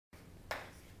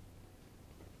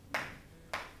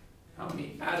How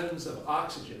many atoms of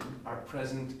oxygen are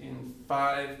present in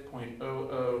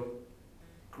 5.00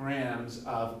 grams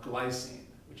of glycine,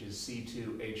 which is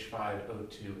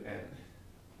C2H5O2N?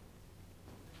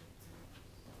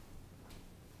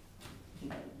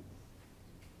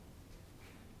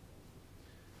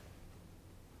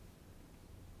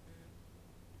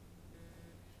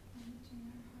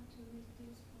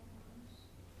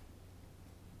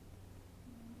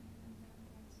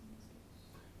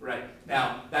 Right.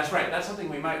 Now, that's right. That's something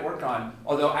we might work on.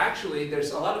 Although actually, there's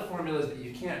a lot of formulas that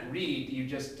you can't read. You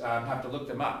just have to look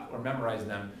them up or memorize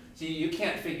them. So you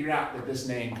can't figure out that this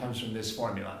name comes from this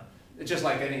formula. It's just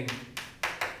like any,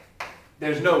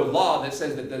 there's no law that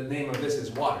says that the name of this is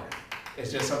water.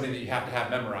 It's just something that you have to have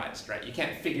memorized, right? You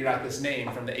can't figure out this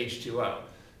name from the H2O.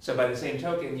 So by the same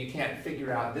token, you can't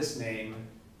figure out this name,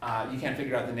 you can't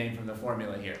figure out the name from the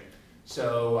formula here.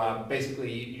 So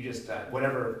basically, you just,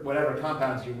 whatever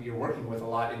compounds you're working with a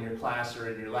lot in your class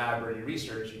or in your lab or in your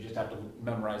research, you just have to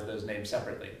memorize those names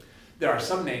separately. There are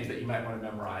some names that you might want to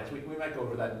memorize. We might go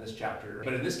over that in this chapter.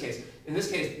 But in this case,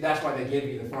 that's why they gave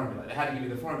you the formula. They had to give you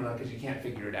the formula because you can't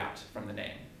figure it out from the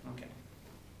name. Okay.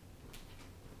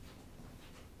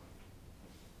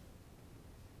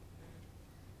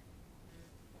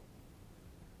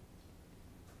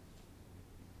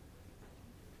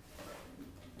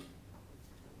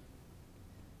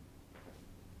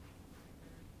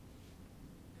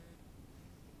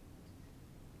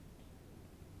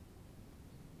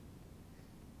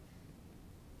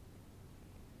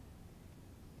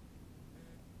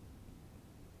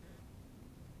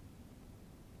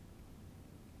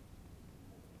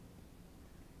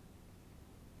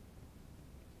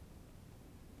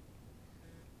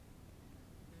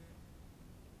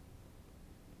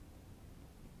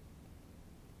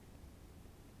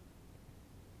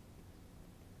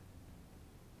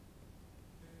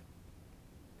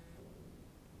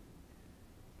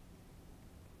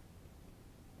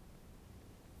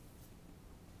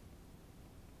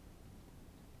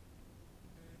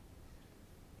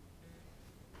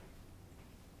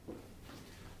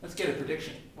 Let's get a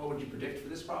prediction. What would you predict for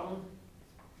this problem?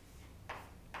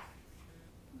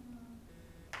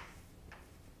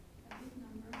 A big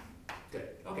number. Good.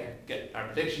 Okay, good. Our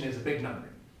prediction is a big number.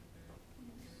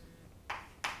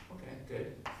 Okay,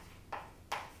 good.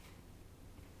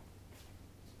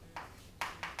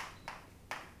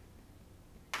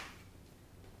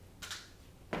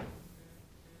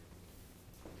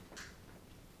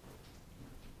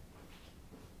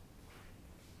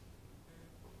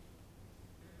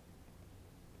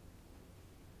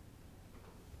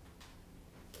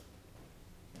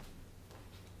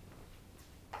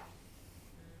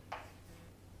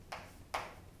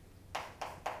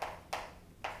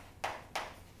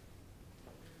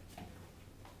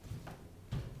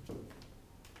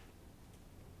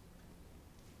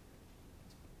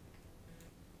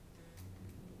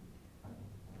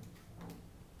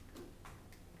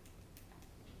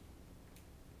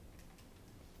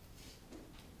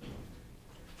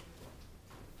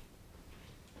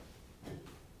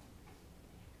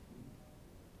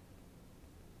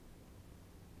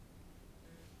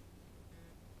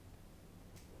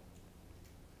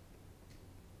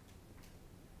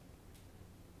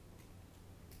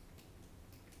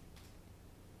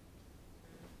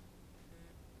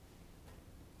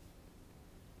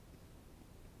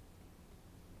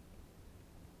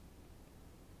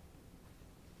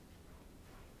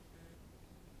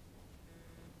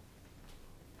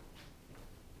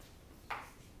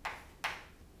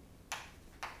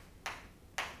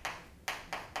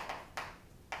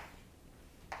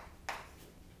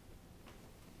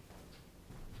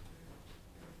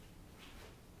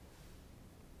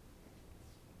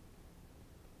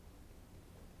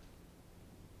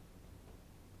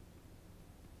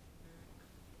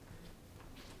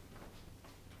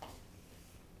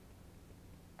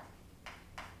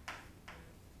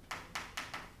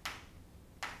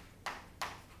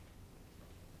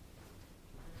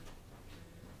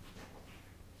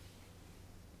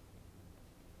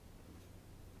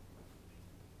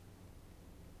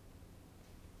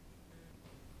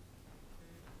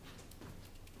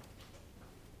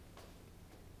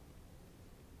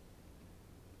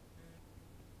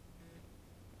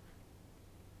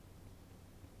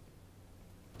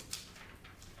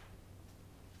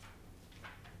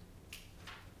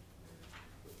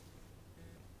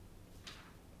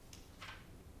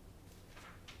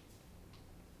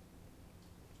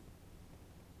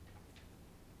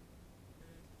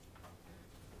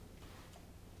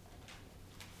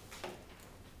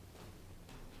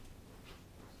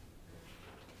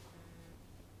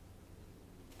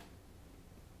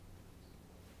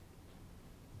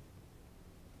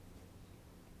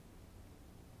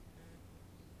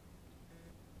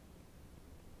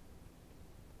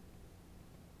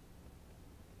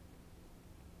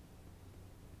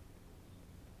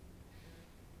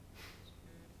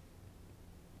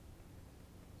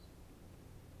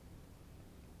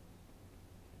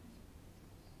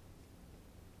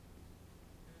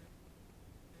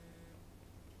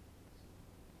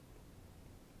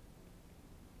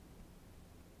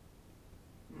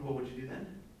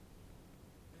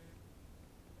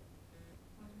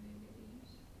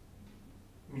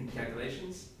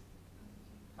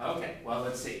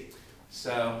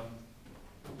 So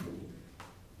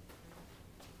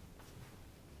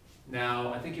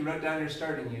now I think you wrote down your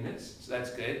starting units, so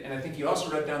that's good. And I think you also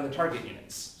wrote down the target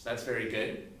units, so that's very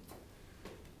good.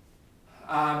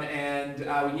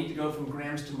 We need to go from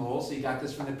grams to moles, so you got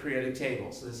this from the periodic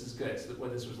table, so this is good. So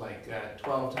what this was like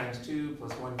 12 times 2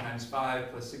 plus 1 times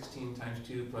 5 plus 16 times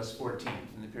 2 plus 14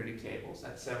 from the periodic tables.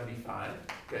 That's 75.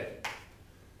 Good.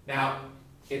 Now,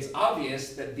 it's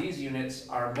obvious that these units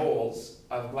are moles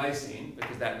of glycine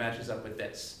because that matches up with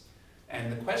this. And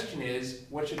the question is,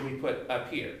 what should we put up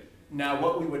here? Now,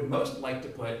 what we would most like to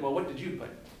put, well, what did you put?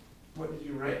 What did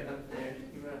you write up there?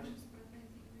 You wrote.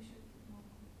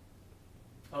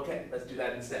 Okay, let's do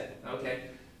that instead. Okay.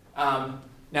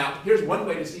 Now, here's one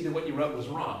way to see that what you wrote was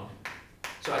wrong.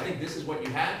 So I think this is what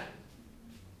you had,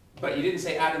 but you didn't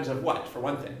say atoms of what, for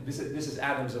one thing. This is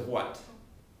atoms of what?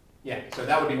 Yeah, so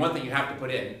that would be one thing you have to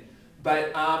put in.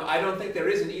 But I don't think there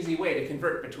is an easy way to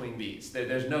convert between these.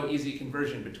 There's no easy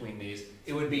conversion between these.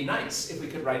 It would be nice if we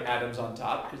could write atoms on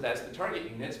top, because that's the target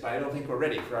units, but I don't think we're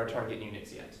ready for our target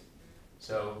units yet.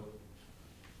 So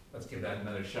let's give that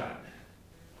another shot.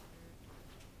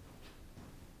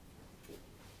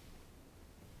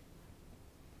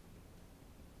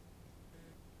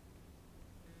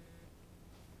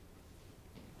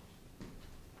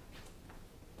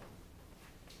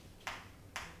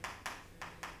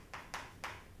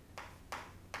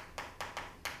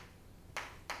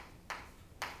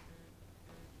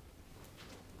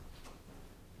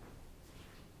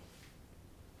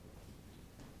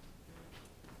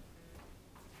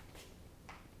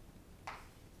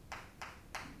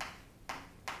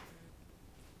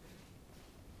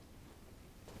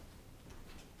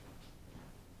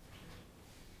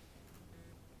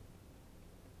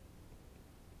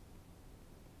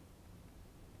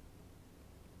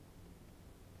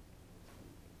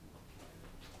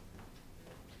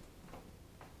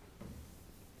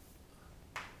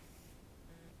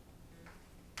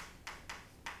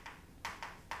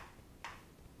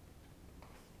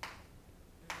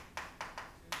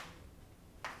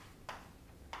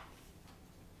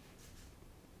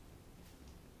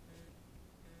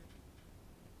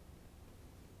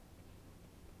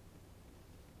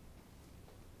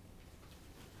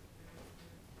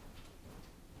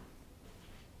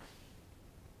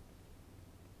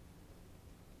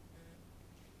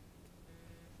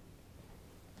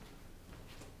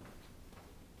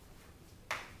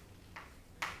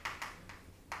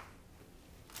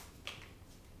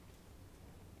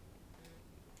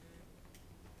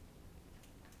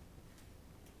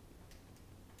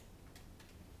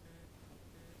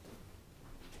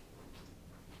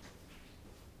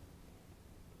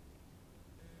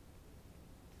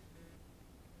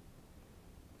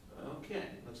 Okay,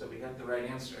 looks like we got the right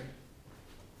answer.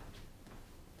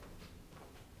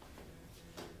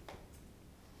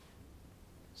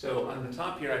 So on the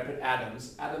top here I put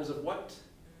atoms. Atoms of what?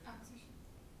 Oxygen.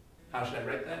 How should I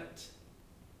write that?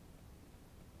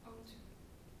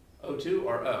 O2. O2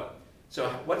 or O? So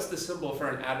what's the symbol for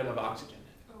an atom of oxygen?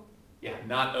 O. Yeah,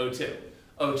 not O2.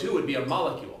 O2 would be a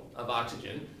molecule of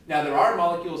oxygen. Now there are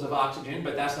molecules of oxygen,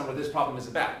 but that's not what this problem is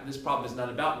about. This problem is not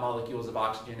about molecules of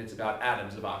oxygen, it's about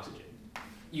atoms of oxygen.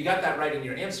 You got that right in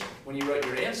your answer. When you wrote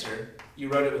your answer, you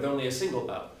wrote it with only a single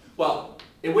O. Well,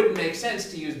 it wouldn't make sense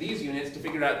to use these units to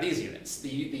figure out these units. The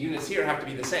units here have to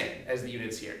be the same as the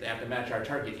units here. They have to match our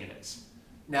target units.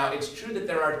 Now, it's true that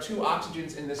there are 2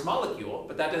 oxygens in this molecule,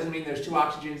 but that doesn't mean there's 2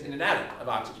 oxygens in an atom of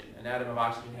oxygen. An atom of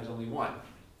oxygen has only 1.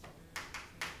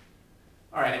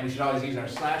 All right, and we should always use our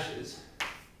slashes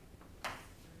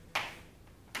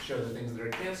to show the things that are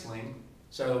canceling.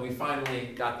 So we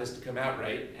finally got this to come out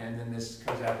right, and then this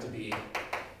comes out to be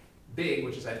big,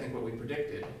 which is I think what we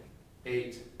predicted,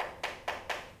 8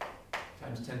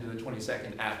 times 10 to the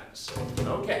 22nd atoms.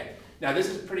 Okay, now this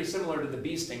is pretty similar to the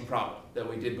bee sting problem that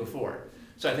we did before.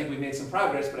 So I think we made some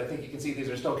progress, but I think you can see these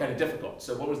are still kind of difficult.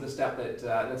 So what was the step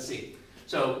that, let's see.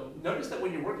 So notice that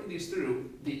when you're working these through,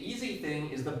 the easy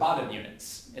thing is the bottom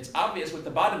units. It's obvious what the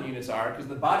bottom units are because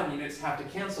the bottom units have to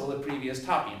cancel the previous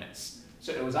top units.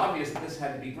 So it was obvious that this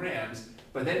had to be grams,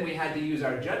 but then we had to use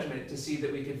our judgment to see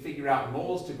that we could figure out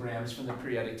moles to grams from the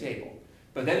periodic table.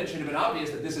 But then it should have been obvious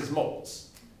that this is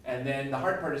moles. And then the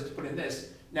hard part is to put in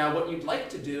this. Now what you'd like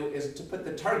to do is to put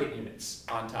the target units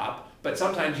on top, but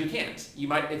sometimes you can't. You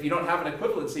might, if you don't have an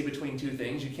equivalency between 2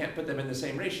 things, you can't put them in the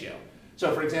same ratio.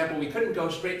 So for example, we couldn't go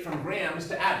straight from grams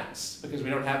to atoms because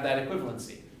we don't have that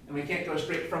equivalency. And we can't go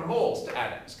straight from moles to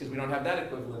atoms because we don't have that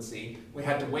equivalency. We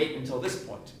had to wait until this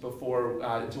point before,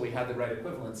 until we had the right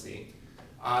equivalency.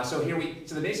 So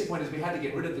the basic point is we had to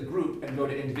get rid of the group and go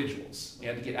to individuals. We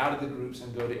had to get out of the groups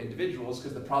and go to individuals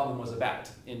because the problem was about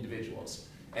individuals.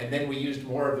 And then we used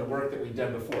more of the work that we'd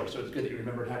done before. So it's good that you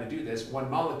remembered how to do this. One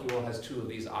molecule has 2 of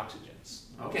these oxygens.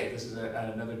 Okay, this is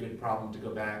another good problem to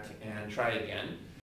go back and try again.